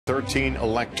13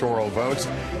 electoral votes.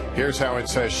 Here's how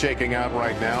it's shaking out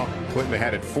right now. Clinton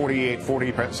ahead at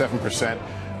 47%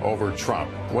 over Trump.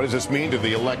 What does this mean to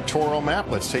the electoral map?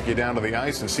 Let's take you down to the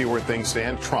ice and see where things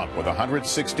stand. Trump with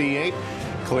 168,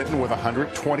 Clinton with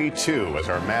 122 as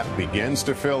our map begins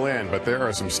to fill in. But there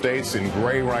are some states in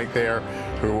gray right there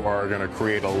who are going to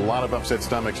create a lot of upset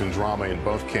stomachs and drama in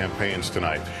both campaigns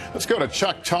tonight. Let's go to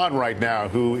Chuck Todd right now,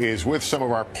 who is with some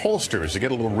of our pollsters to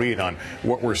get a little read on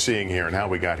what we're seeing here and how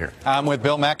we got here. I'm with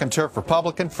Bill McInturff,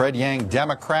 Republican, Fred Yang,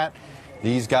 Democrat.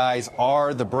 These guys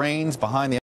are the brains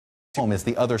behind the home is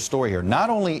the other story here. Not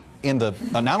only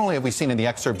have we seen in the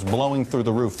excerpts blowing through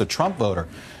the roof the Trump voter,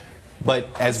 but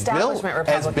as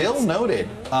Bill noted,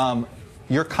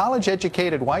 your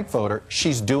college-educated white voter,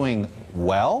 she's doing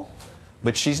well,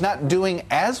 but she's not doing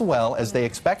as well as they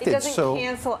expected. It doesn't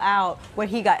cancel out what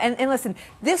he got. And listen,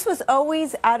 this was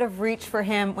always out of reach for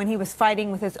him when he was fighting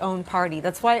with his own party.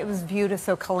 That's why it was viewed as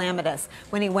so calamitous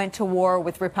when he went to war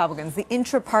with Republicans. The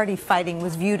intra-party fighting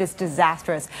was viewed as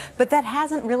disastrous. But that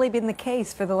hasn't really been the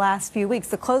case for the last few weeks.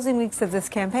 The closing weeks of this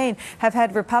campaign have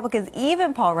had Republicans,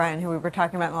 even Paul Ryan, who we were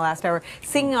talking about in the last hour,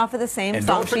 singing off of the same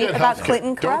song sheet about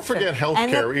Clinton corruption. Don't forget health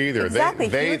care either. Exactly,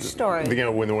 huge story. You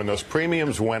know, when those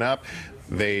premiums went up,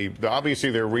 obviously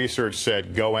their research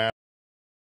said go out.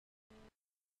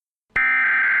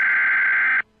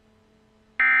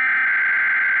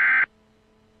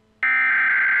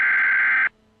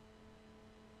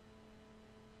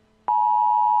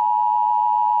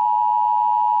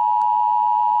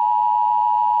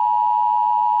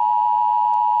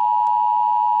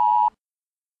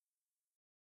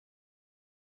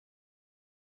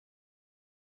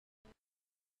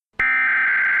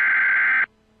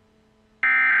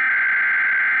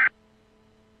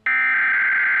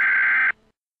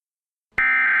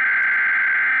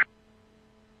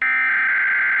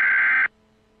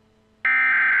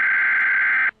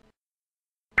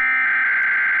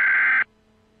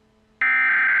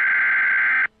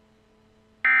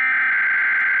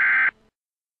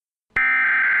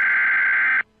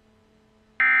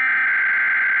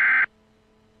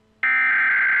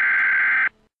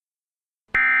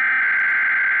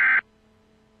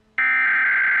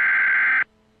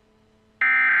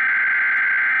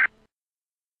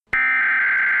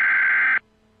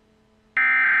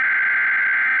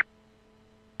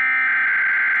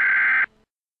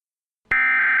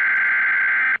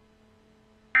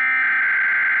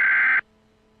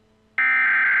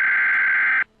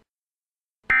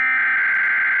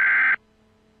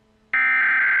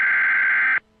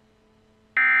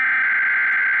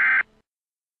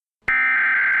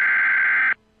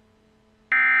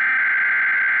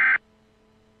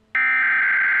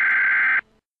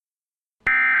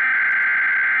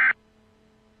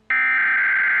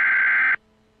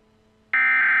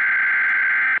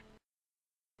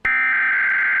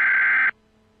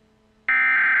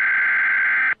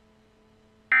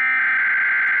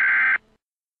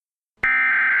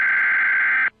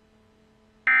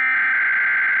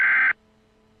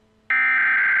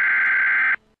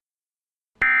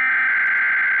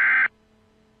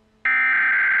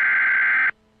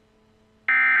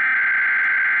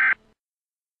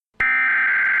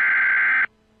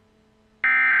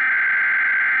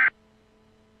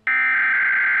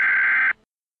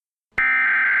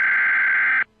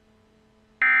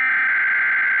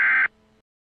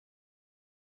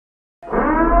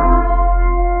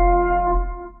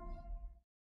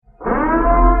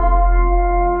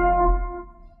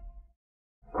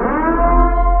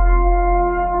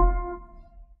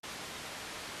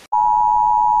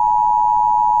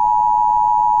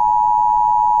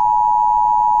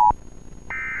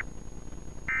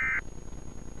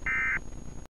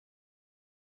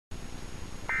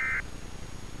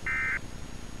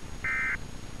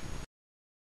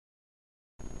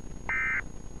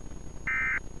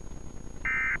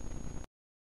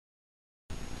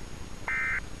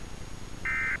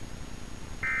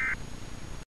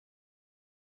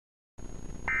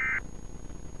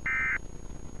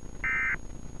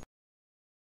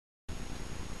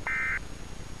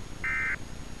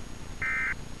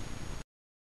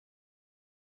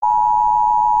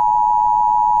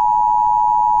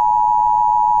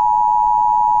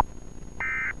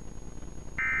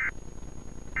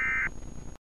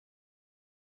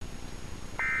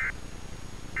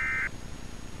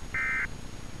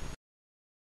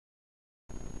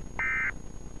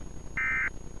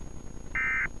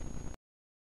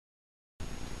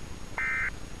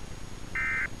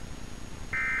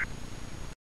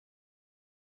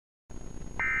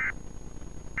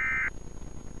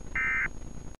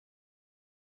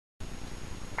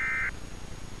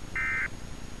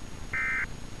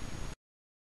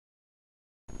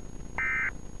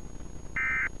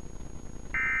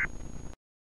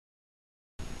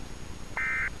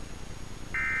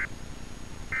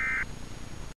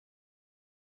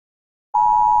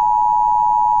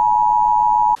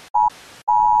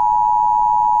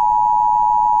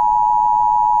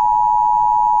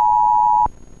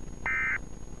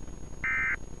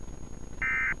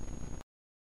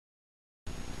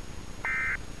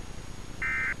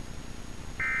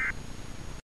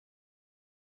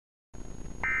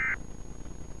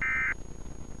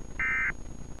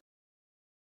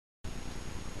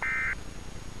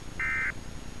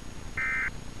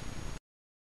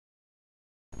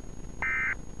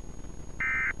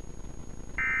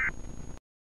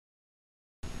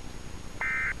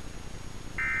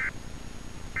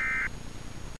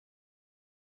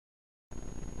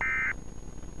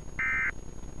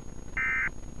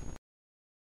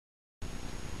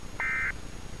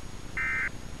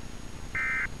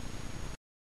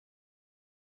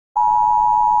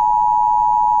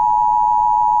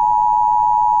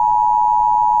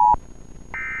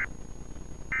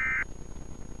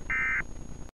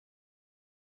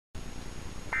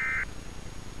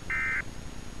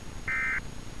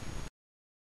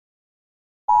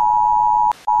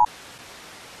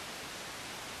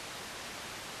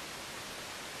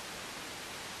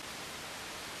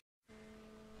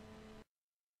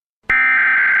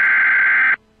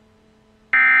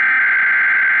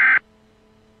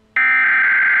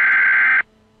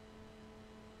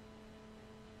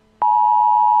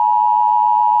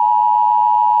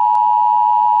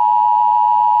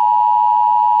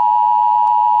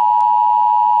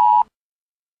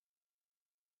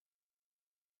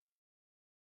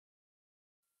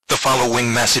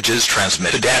 following messages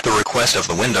transmitted at the request of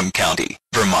the Windham County,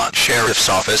 Vermont Sheriff's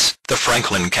Office, the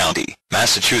Franklin County,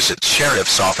 Massachusetts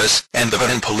Sheriff's Office, and the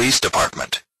Vernon Police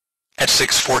Department. At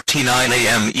 6:49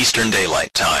 a.m. Eastern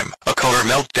Daylight Time, a core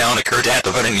meltdown occurred at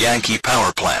the Vernon Yankee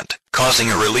Power Plant,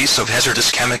 causing a release of hazardous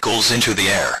chemicals into the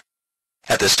air.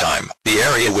 At this time, the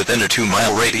area within a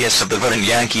 2-mile radius of the Vernon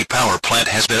Yankee Power Plant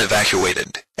has been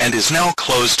evacuated, and is now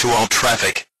closed to all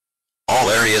traffic. All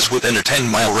areas within a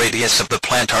 10-mile radius of the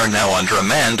plant are now under a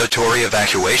mandatory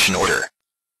evacuation order.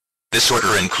 This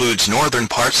order includes northern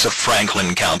parts of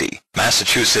Franklin County,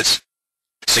 Massachusetts.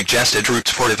 Suggested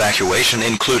routes for evacuation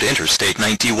include Interstate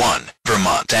 91,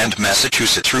 Vermont and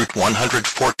Massachusetts Route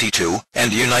 142,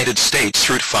 and United States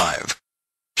Route 5.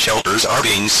 Shelters are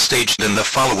being staged in the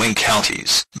following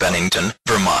counties: Bennington,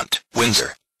 Vermont,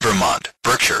 Windsor, Vermont,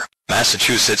 Berkshire,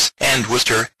 Massachusetts, and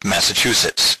Worcester,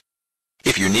 Massachusetts.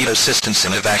 If you need assistance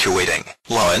in evacuating,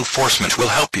 law enforcement will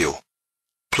help you.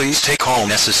 Please take all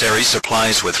necessary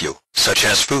supplies with you, such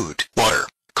as food, water,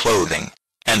 clothing,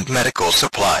 and medical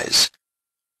supplies.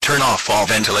 Turn off all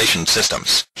ventilation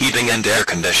systems, heating and air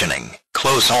conditioning,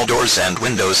 close all doors and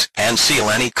windows, and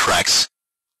seal any cracks.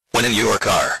 When in your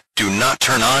car, do not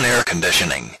turn on air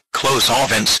conditioning, close all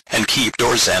vents, and keep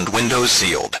doors and windows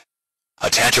sealed.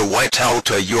 Attach a white towel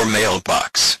to your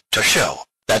mailbox, to show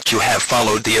that you have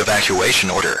followed the evacuation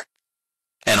order.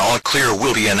 An all clear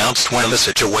will be announced when the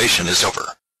situation is over.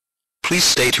 Please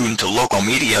stay tuned to local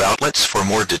media outlets for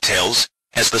more details,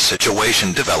 as the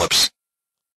situation develops.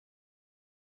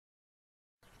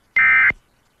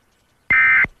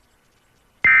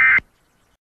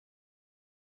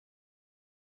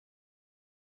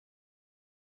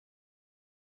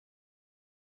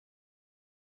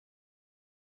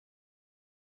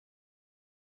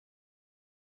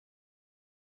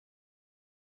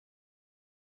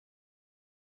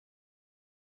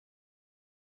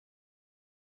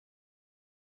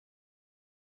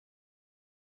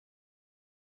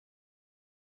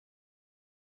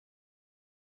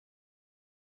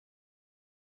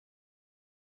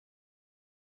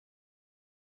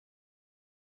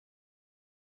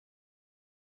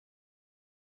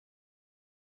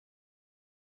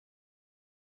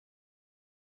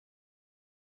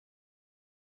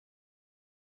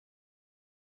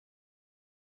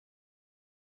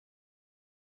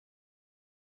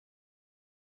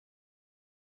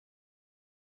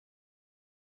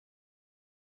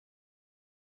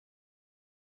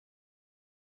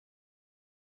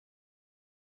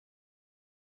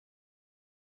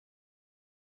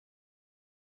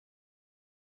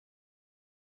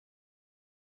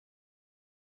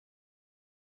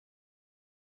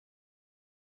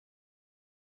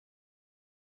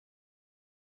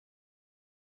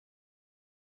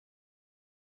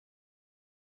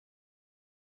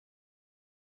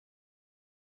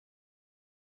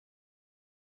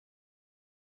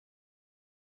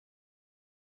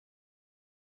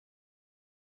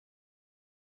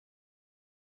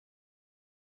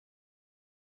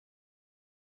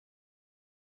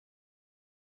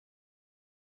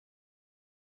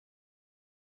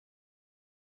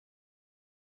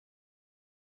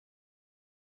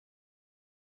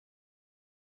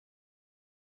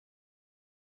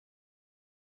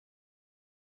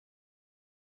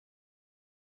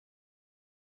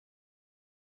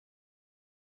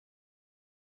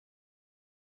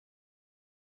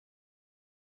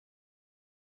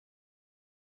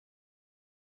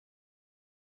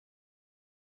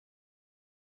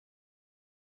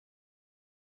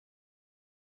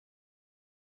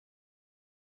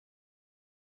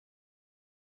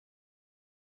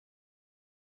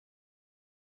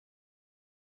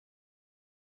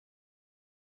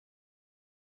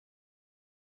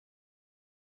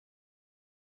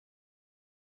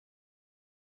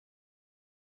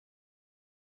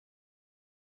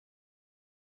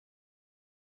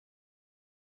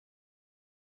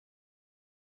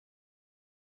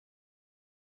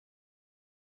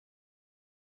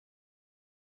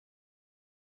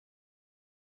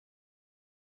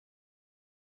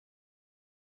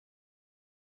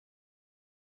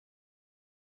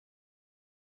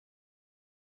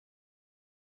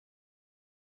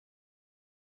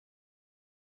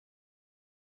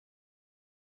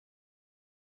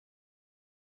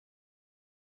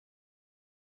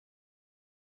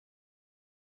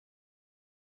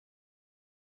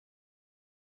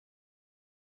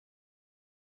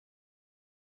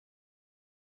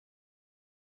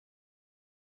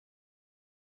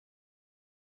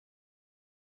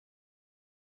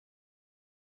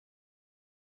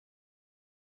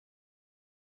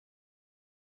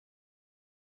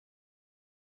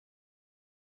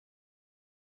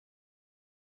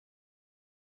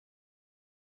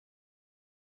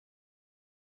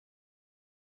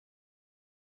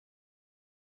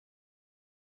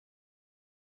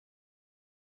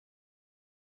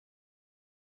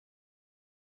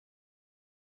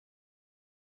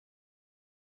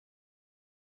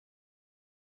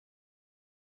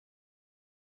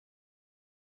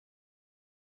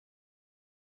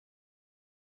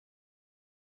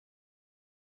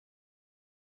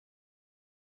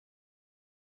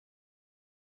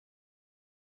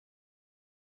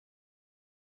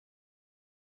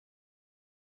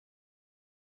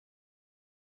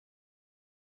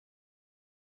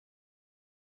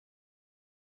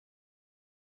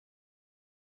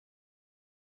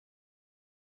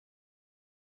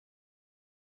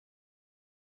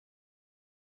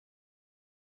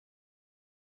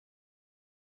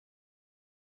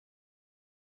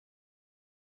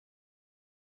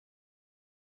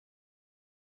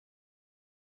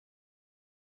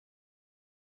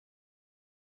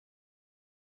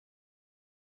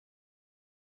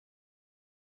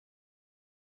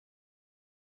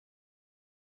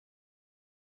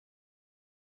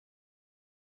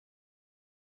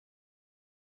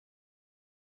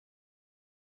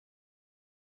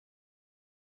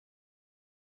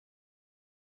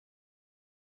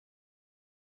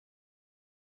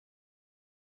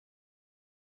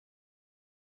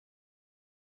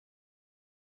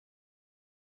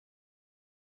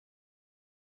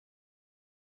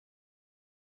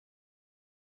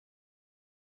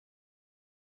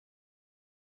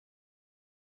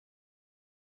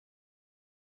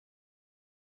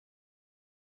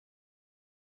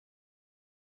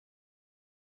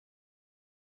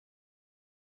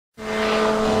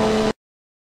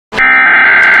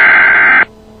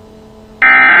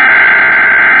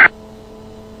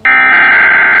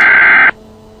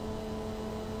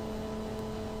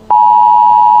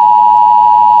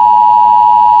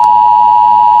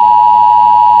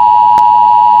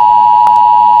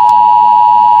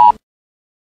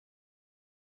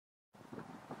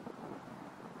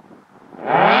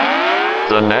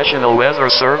 The National Weather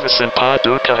Service in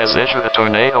Paducah has issued a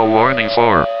tornado warning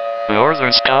for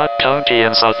northern Scott County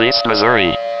in southeast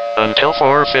Missouri until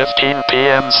 4:15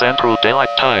 p.m. Central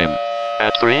Daylight Time.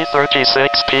 At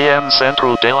 3:36 p.m.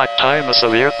 Central Daylight Time, a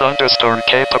severe thunderstorm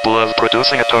capable of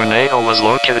producing a tornado was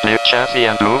located near Chaffee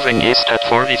and moving east at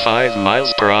 45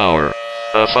 miles per hour.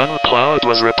 A funnel cloud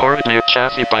was reported near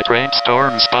Chaffee by trained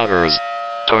storm spotters.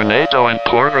 Tornado and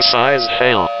quarter-size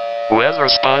hail. Weather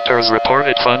spotters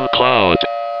reported funnel cloud.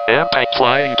 Impact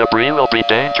flying debris will be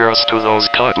dangerous to those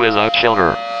caught without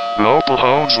shelter. Mobile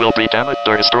homes will be damaged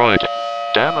or destroyed.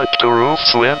 Damage to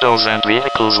roofs, windows, and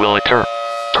vehicles will occur.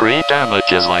 Tree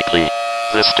damage is likely.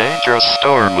 This dangerous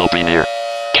storm will be near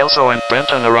Kelso and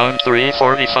Benton around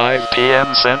 3:45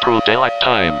 p.m. Central Daylight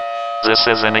Time. This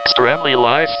is an extremely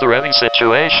life-threatening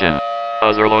situation.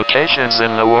 Other locations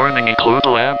in the warning include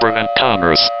Lambert and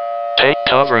Commerce. Take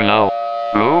cover now.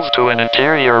 Move to an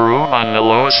interior room on the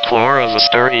lowest floor of a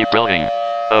sturdy building.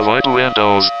 Avoid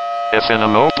windows. If in a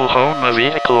mobile home, a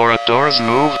vehicle, or outdoors,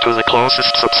 move to the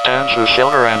closest substantial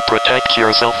shelter and protect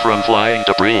yourself from flying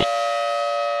debris.